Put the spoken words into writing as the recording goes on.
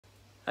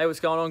Hey, what's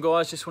going on,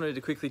 guys? Just wanted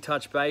to quickly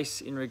touch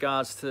base in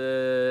regards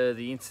to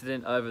the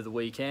incident over the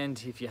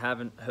weekend. If you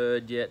haven't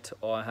heard yet,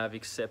 I have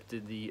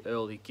accepted the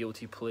early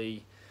guilty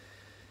plea,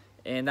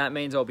 and that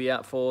means I'll be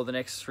out for the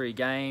next 3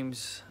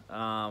 games.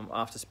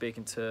 After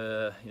speaking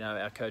to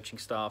our coaching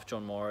staff,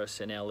 John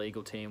Morris, and our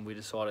legal team, we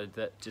decided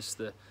that just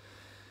the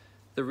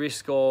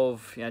risk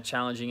of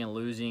challenging and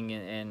losing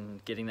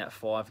and getting that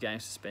 5-game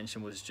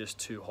suspension was just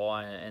too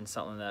high, and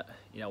something that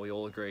we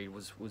all agreed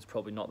was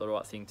probably not the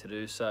right thing to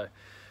do. So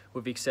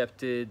we've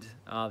accepted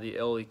the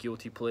early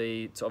guilty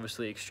plea. It's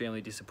obviously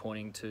extremely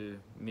disappointing to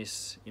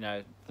miss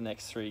the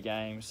next 3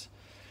 games.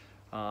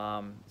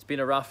 It's been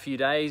a rough few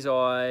days.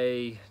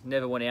 I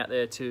never went out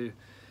there to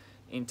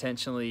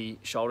intentionally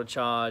shoulder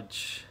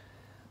charge.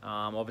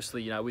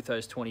 Obviously, with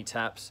those 20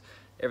 taps,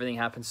 everything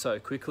happened so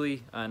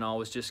quickly, and I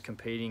was just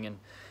competing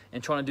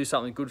and trying to do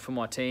something good for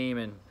my team.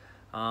 And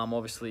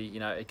obviously,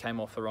 it came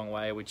off the wrong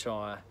way, which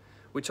I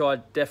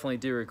definitely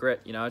do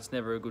regret. It's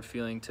never a good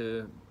feeling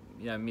to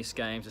miss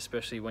games,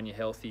 especially when you're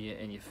healthy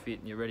and you're fit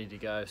and you're ready to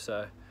go.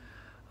 So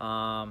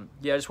I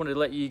just wanted to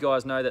let you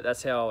guys know that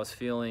that's how I was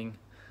feeling.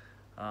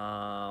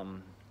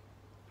 I'm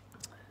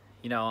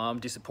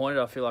disappointed.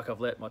 I feel like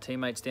I've let my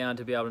teammates down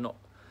to be able to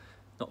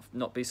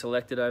not be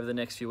selected over the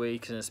next few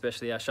weeks, and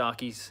especially our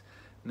Sharkies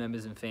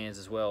members and fans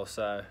as well.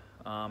 So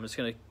I'm just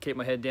going to keep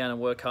my head down and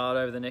work hard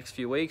over the next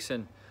few weeks.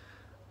 And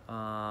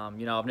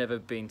I've never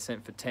been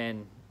sent for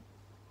 10,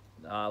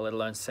 let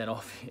alone sent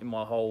off in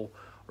my whole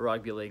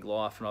rugby league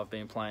life, and I've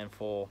been playing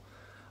for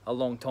a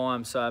long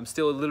time. So I'm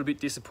still a little bit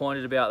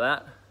disappointed about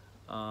that.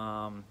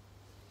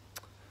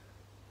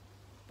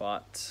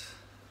 But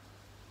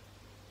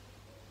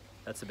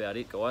that's about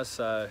it, guys.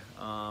 So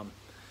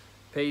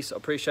peace. I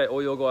appreciate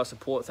all your guys'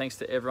 support. Thanks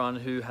to everyone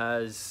who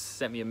has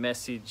sent me a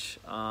message,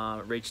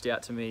 reached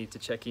out to me to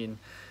check in.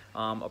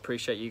 I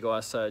appreciate you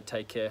guys, so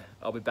take care.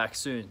 I'll be back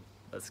soon.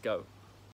 Let's go.